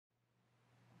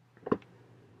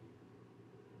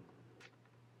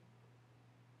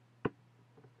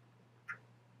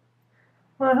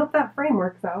Well, I hope that frame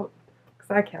works out,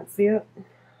 because I can't see it.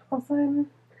 Also, I'm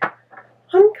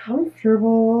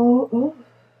uncomfortable. Ugh.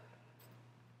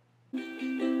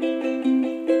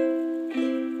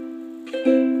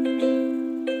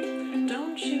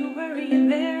 Don't you worry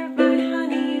there, my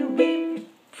honey, we...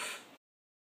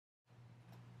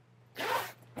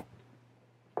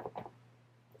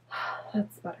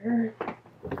 That's better.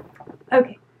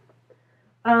 Okay.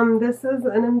 This is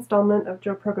an installment of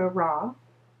JoProgoRawrrr,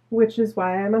 which is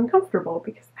why I'm uncomfortable,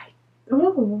 because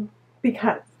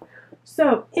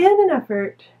So, in an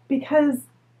effort, because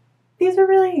these are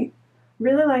really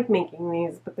like making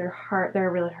these, but they're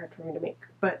really hard for me to make,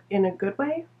 but in a good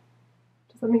way.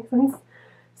 Does that make sense?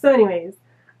 So anyways,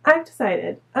 I've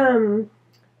decided, to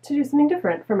do something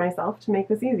different for myself to make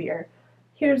this easier.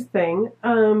 Here's the thing,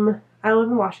 I live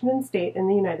in Washington State in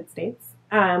the United States,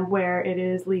 where it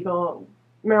is legal,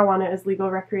 marijuana is legal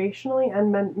recreationally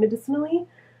and medicinally,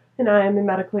 and I am a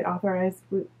medically authorized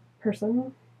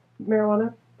person,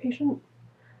 marijuana patient.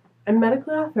 I'm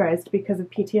medically authorized because of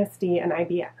PTSD and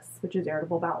IBS, which is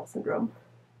irritable bowel syndrome.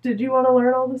 Did you want to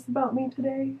learn all this about me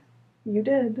today? You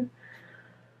did.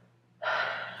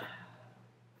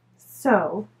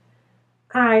 So,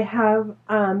 I have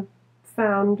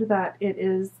found that it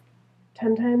is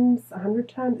 10 times, 100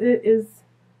 times,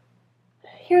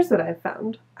 here's what I've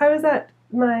found. I was at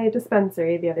my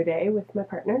dispensary the other day with my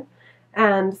partner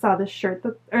and saw this shirt,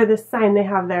 this sign they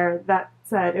have there that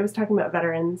said, it was talking about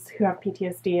veterans who have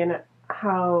PTSD and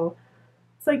how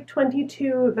it's like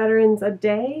 22 veterans a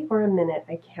day or a minute,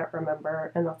 I can't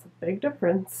remember, and that's a big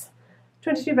difference.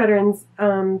 22 veterans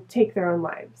take their own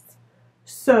lives.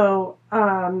 So,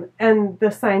 and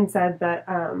the sign said that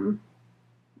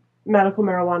medical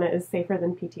marijuana is safer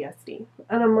than PTSD.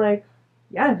 And I'm like,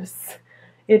 yes,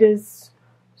 it is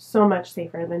so much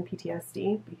safer than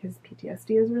PTSD, because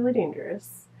PTSD is really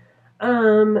dangerous.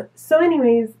 So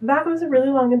anyways, that was a really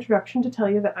long introduction to tell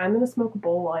you that I'm going to smoke a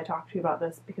bowl while I talk to you about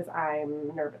this, because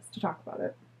I'm nervous to talk about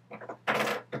it.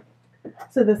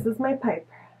 So this is my pipe.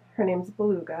 Her name's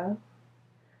Beluga.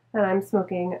 And I'm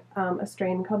smoking a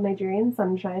strain called Nigerian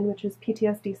Sunshine, which is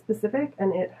PTSD specific,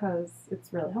 and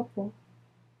it's really helpful.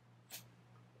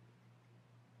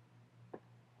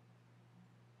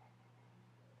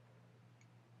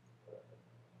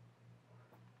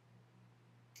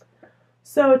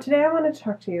 So today I want to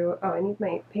talk to you, I need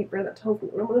my paper that tells me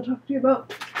what I want to talk to you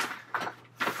about.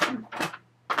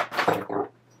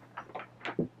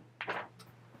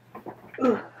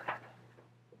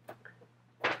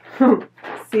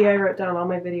 See, I wrote down all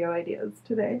my video ideas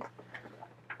today.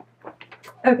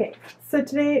 Okay, so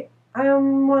today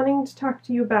I'm wanting to talk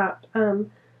to you about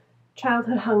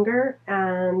childhood hunger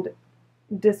and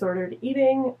disordered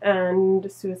eating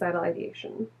and suicidal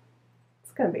ideation.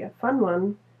 It's going to be a fun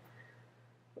one.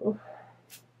 Oof.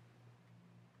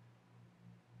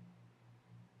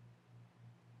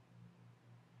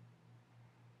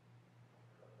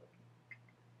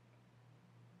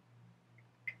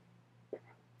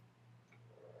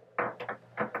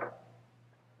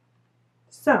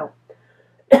 So,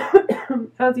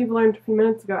 as you've learned a few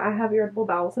minutes ago, I have irritable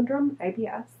bowel syndrome,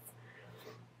 IBS,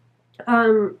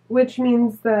 which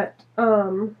means that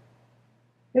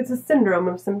it's a syndrome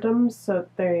of symptoms, so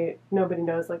nobody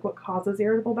knows like what causes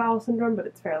irritable bowel syndrome, but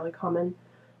it's fairly common.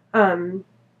 And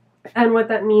what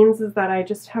that means is that I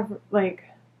just have I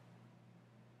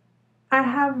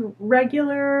have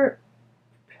regular,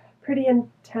 pretty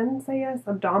intense, I guess,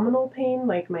 abdominal pain,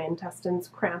 like my intestines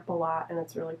cramp a lot and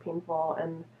it's really painful,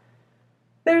 and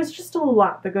there's just a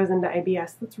lot that goes into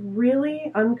IBS that's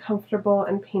really uncomfortable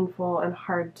and painful and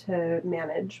hard to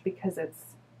manage because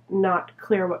it's not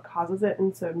clear what causes it,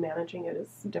 and so managing it is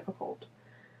difficult.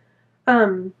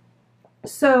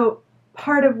 So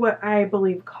part of what I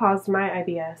believe caused my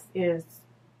IBS is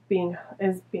being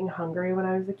hungry when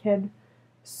I was a kid.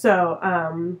 So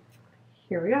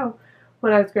here we go.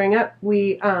 When I was growing up,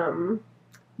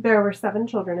 there were 7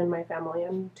 children in my family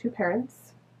and 2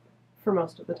 parents for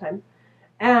most of the time.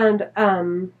 And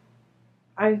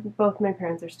both my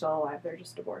parents are still alive, they're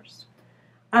just divorced.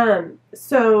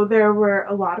 So there were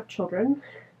a lot of children,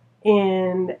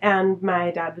 and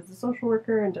my dad was a social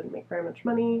worker and didn't make very much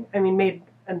money. I mean, made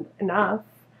enough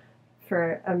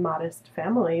for a modest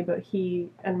family, but he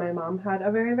and my mom had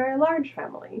a very, very large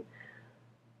family.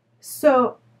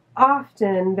 So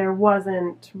often there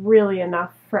wasn't really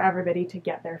enough for everybody to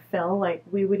get their fill. Like,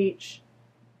 we would each,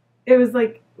 it was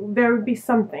like there would be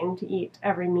something to eat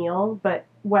every meal, but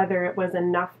whether it was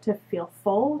enough to feel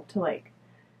full, to like,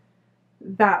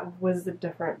 that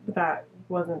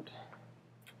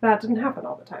didn't happen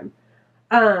all the time.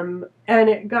 And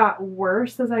it got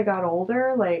worse as I got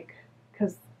older, like,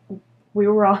 because we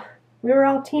were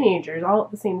all teenagers all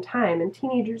at the same time, and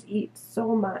teenagers eat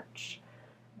so much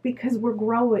because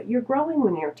you're growing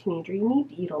when you're a teenager. You need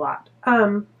to eat a lot.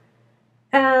 I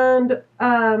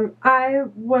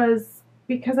was,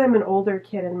 because I'm an older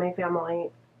kid in my family,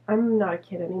 I'm not a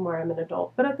kid anymore, I'm an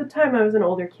adult, but at the time I was an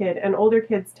older kid, and older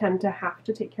kids tend to have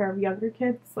to take care of younger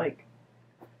kids. Like,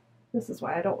 this is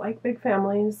why I don't like big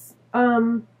families,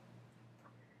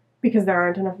 because there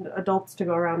aren't enough adults to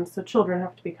go around, so children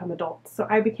have to become adults. So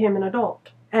I became an adult,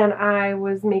 and I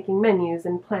was making menus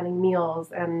and planning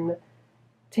meals and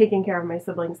taking care of my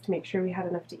siblings to make sure we had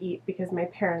enough to eat, because my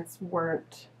parents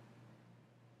weren't,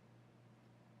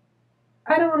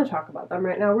 I don't want to talk about them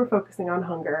right now, we're focusing on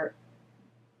hunger.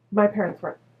 My parents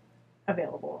weren't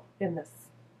available in this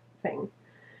thing.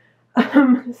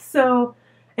 So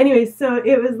anyway, so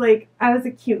it was like, I was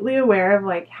acutely aware of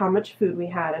like how much food we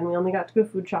had, and we only got to go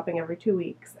food shopping every 2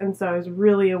 weeks. And so I was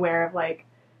really aware of like,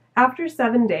 after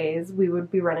 7 days, we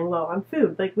would be running low on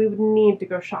food. Like, we would need to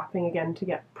go shopping again to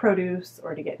get produce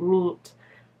or to get meat,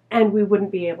 and we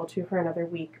wouldn't be able to for another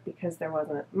week because there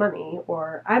wasn't money,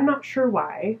 or I'm not sure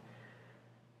why.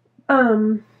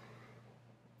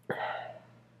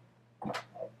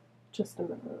 Just a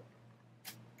minute.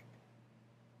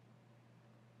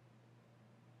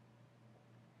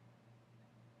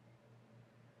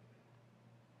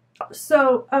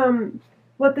 So,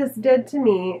 what this did to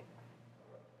me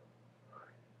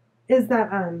is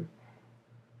that, I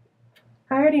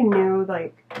already knew,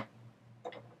 like,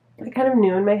 I kind of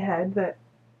knew in my head that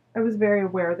I was very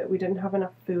aware that we didn't have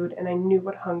enough food, and I knew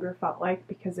what hunger felt like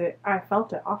because I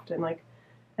felt it often, like,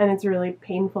 and it's really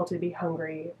painful to be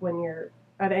hungry when you're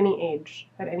at any age,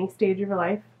 at any stage of your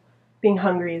life. Being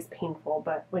hungry is painful,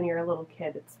 but when you're a little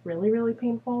kid, it's really, really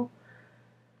painful.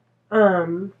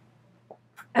 And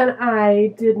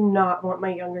I did not want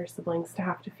my younger siblings to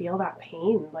have to feel that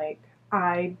pain. Like,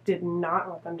 I did not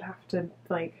want them to have to,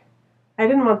 like, I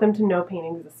didn't want them to know pain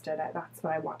existed. That's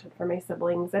what I wanted for my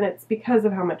siblings. And it's because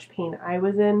of how much pain I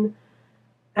was in,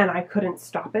 and I couldn't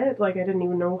stop it. Like, I didn't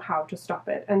even know how to stop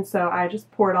it. And so I just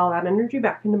poured all that energy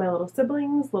back into my little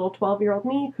siblings, little 12-year-old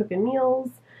me, cooking meals.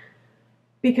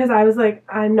 Because I was like,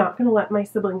 I'm not going to let my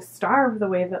siblings starve the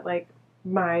way that, like,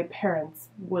 my parents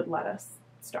would let us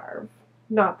starve.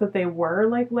 Not that they were,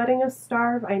 like, letting us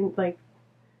starve.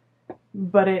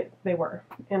 But they were,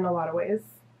 in a lot of ways.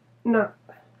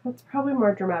 That's probably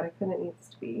more dramatic than it needs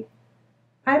to be.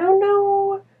 I don't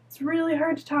know. It's really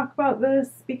hard to talk about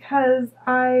this because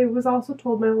I was also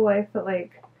told my whole life that,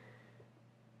 like,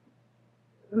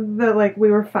 we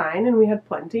were fine and we had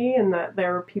plenty, and that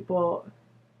there were people,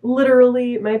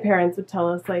 literally, my parents would tell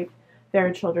us, like, there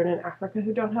are children in Africa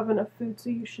who don't have enough food, so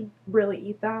you should really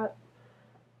eat that.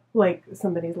 Like,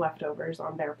 somebody's leftovers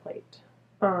on their plate.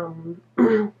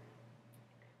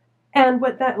 And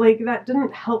that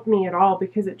didn't help me at all,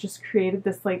 because it just created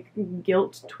this, like,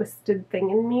 guilt-twisted thing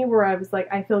in me where I was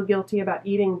like, I feel guilty about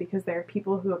eating because there are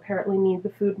people who apparently need the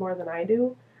food more than I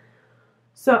do.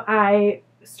 So I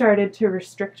started to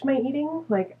restrict my eating.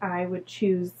 Like, I would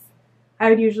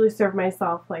usually serve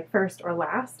myself, like, first or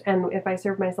last, and if I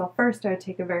served myself first, I would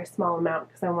take a very small amount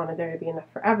because I wanted there to be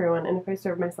enough for everyone, and if I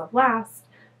served myself last,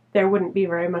 there wouldn't be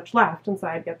very much left, and so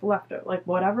I'd get the leftover, like,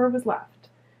 whatever was left.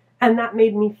 And that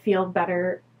made me feel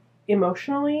better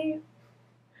emotionally,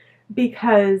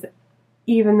 because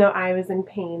even though I was in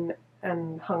pain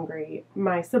and hungry,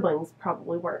 my siblings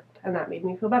probably weren't, and that made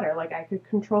me feel better, like I could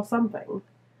control something.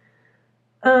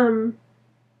 Now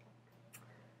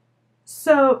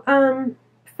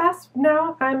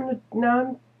I'm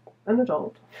an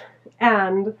adult,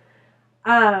 and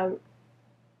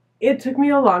it took me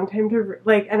a long time to,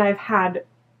 like, and I've had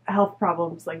health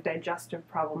problems, like digestive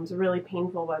problems, really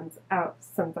painful ones, out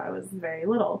since I was very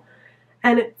little.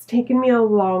 And it's taken me a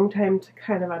long time to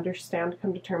kind of understand,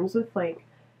 come to terms with, like,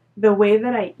 the way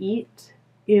that I eat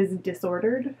is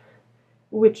disordered,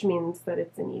 which means that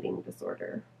it's an eating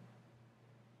disorder.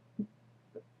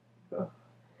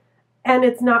 And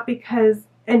it's not because,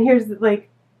 and here's, like,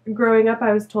 growing up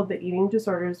I was told that eating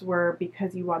disorders were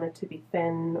because you wanted to be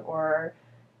thin, or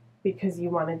because you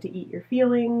wanted to eat your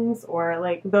feelings, or,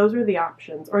 like, those were the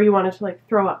options, or you wanted to, like,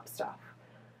 throw up stuff.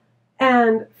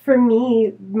 And for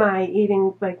me, my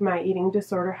eating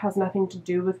disorder has nothing to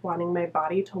do with wanting my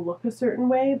body to look a certain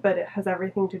way, but it has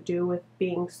everything to do with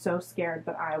being so scared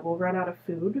that I will run out of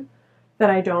food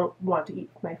that I don't want to eat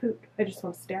my food. I just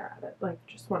want to stare at it, like,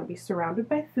 just want to be surrounded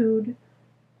by food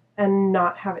and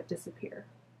not have it disappear.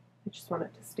 I just want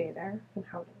it to stay there and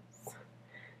how it is.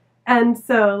 And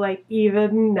so, like,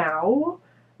 even now,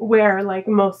 where, like,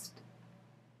 most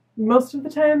most of the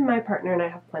time, my partner and I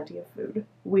have plenty of food.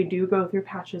 We do go through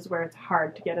patches where it's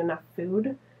hard to get enough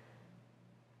food,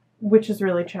 which is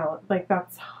really challenging. Like,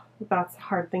 that's a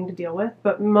hard thing to deal with,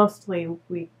 but mostly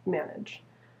we manage.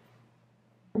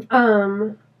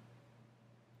 And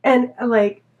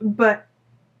like, but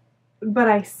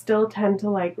I still tend to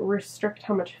like restrict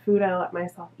how much food I let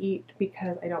myself eat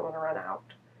because I don't want to run out.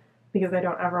 Because I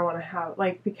don't ever want to have,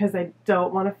 like, because I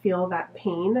don't want to feel that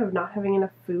pain of not having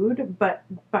enough food, but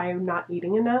by not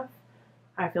eating enough,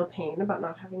 I feel pain about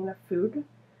not having enough food.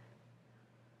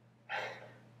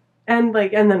 And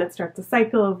like, and then it starts a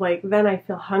cycle of like, then I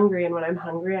feel hungry, and when I'm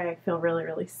hungry, I feel really,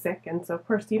 really sick. And so of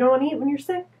course you don't want to eat when you're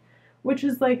sick, which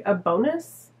is like a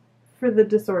bonus for the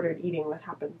disordered eating that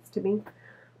happens to me.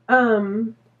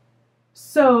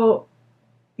 So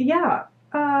yeah,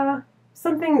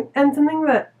 something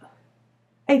that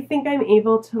I think I'm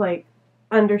able to like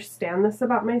understand this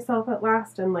about myself at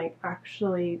last and like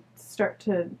actually start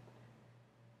to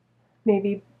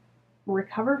maybe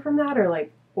recover from that or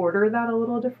like order that a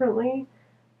little differently.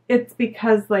 It's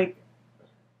because my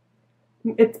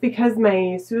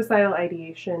suicidal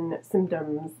ideation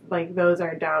symptoms, like those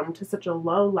are down to such a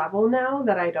low level now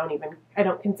that I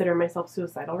don't consider myself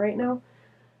suicidal right now,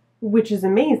 which is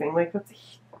amazing. Like, that's,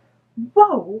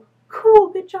 whoa,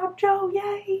 cool, good job, Jo,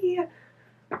 yay!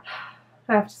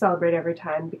 I have to celebrate every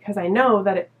time because I know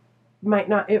that it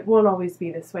won't always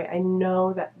be this way. I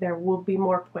know that there will be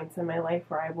more points in my life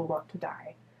where I will want to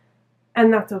die.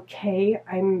 And that's okay.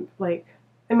 I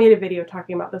made a video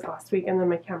talking about this last week and then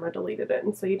my camera deleted it,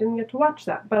 and so you didn't get to watch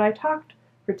that. But I talked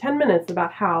for 10 minutes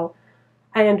about how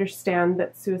I understand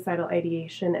that suicidal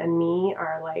ideation and me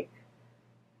are like,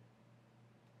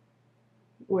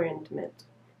 we're intimate.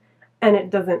 And it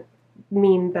doesn't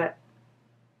mean that,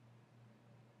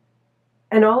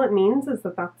 and all it means is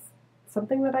that that's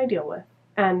something that I deal with.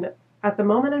 And at the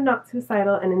moment I'm not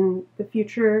suicidal, and in the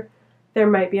future there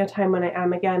might be a time when I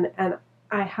am again, and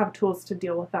I have tools to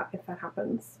deal with that if that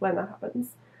happens, when that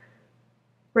happens.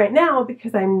 Right now,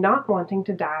 because I'm not wanting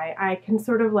to die, I can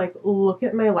sort of like look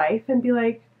at my life and be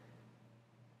like,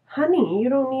 honey, you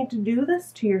don't need to do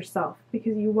this to yourself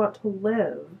because you want to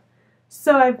live.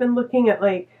 So I've been looking at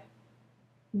like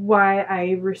why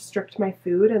I restrict my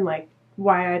food and like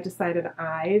why I decided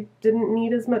I didn't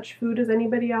need as much food as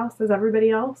anybody else, as everybody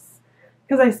else.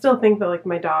 Because I still think that like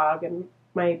my dog and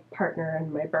my partner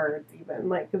and my birds even,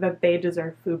 like, that they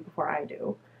deserve food before I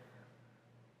do.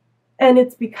 And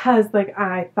it's because like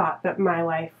I thought that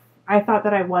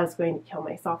I was going to kill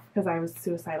myself because I was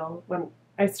suicidal when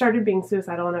I started being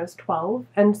suicidal when I was 12.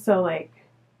 And so like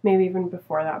maybe even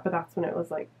before that, but that's when it was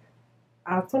like,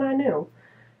 that's when I knew.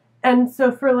 And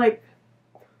so for like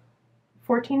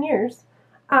 14 years,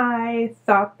 I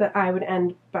thought that I would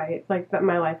end by, like, that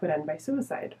my life would end by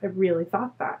suicide. I really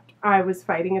thought that. I was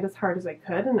fighting it as hard as I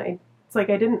could, and it's like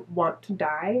I didn't want to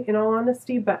die, in all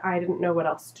honesty, but I didn't know what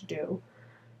else to do.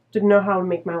 Didn't know how to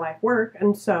make my life work,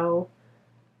 and so,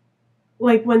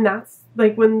 like, when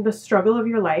the struggle of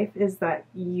your life is that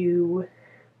you,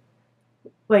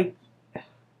 like,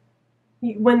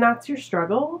 when that's your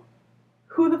struggle,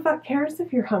 who the fuck cares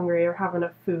if you're hungry or have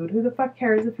enough food? Who the fuck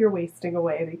cares if you're wasting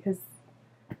away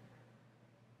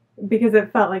because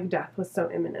it felt like death was so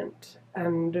imminent,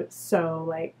 and so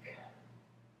like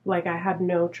I had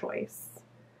no choice.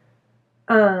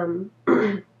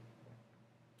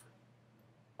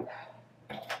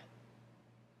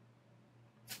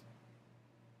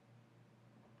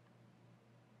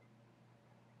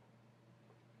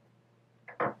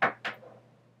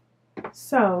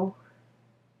 So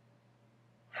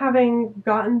having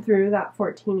gotten through that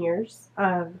 14 years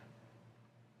of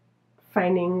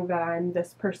finding that I'm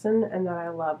this person and that I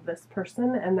love this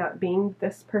person and that being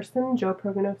this person,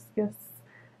 JoProgo,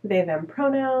 they, them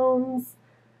pronouns,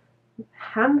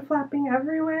 hand flapping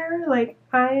everywhere, like,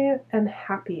 I am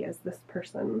happy as this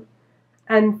person.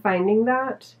 And finding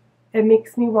that, it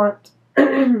makes me want,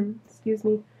 excuse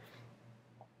me,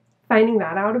 finding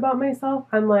that out about myself,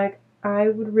 I'm like, I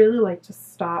would really like to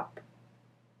start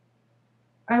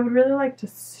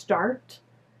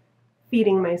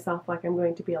feeding myself like I'm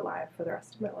going to be alive for the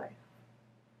rest of my life.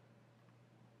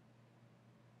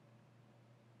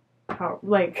 How,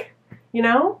 like, you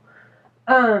know?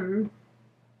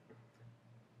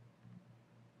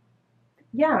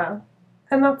 Yeah.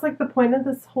 And that's like the point of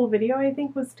this whole video, I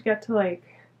think, was to get to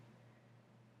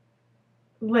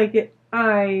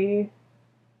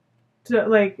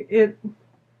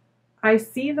I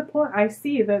see the point. I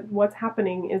see that what's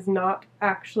happening is not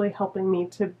actually helping me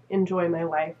to enjoy my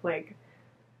life. Like,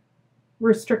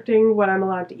 restricting what I'm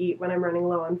allowed to eat when I'm running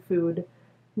low on food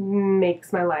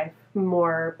makes my life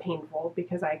more painful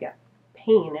because I get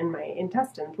pain in my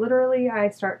intestines. Literally,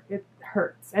 it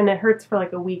hurts, and it hurts for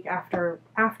like a week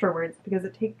afterwards because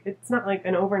it's not like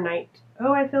an overnight,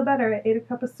 oh, I feel better, I ate a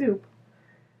cup of soup.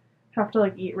 I have to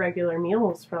like eat regular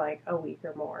meals for like a week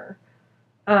or more.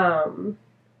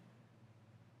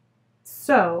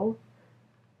 So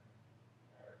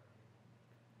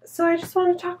I just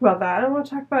want to talk about that. I want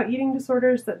to talk about eating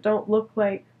disorders that don't look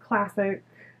like classic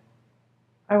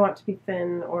I want to be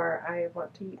thin or I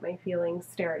want to eat my feelings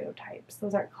stereotypes.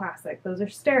 Those aren't classic. Those are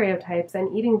stereotypes,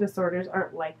 and eating disorders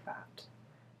aren't like that.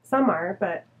 Some are,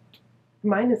 but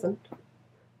mine isn't.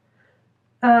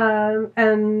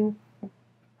 And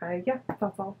yeah,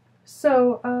 that's all.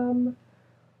 So,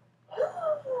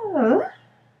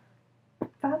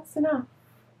 that's enough.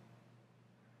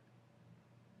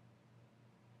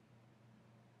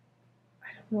 I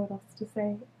don't know what else to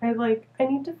say. I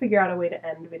need to figure out a way to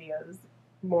end videos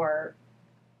more.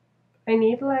 I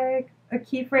need like a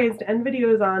key phrase to end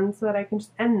videos on so that I can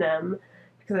just end them,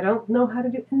 because I don't know how to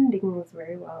do endings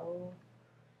very well.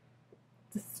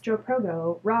 This is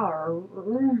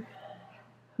JoProgoRawrrrR.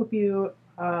 Hope you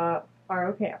are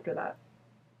okay after that.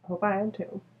 Hope I am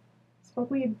too.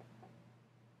 Smoke weed.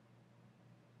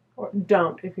 Or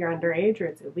don't if you're underage or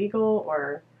it's illegal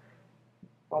or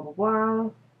blah blah blah.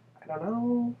 I don't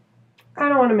know. I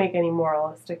don't want to make any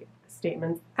moralistic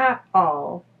statements at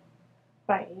all.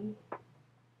 Bye.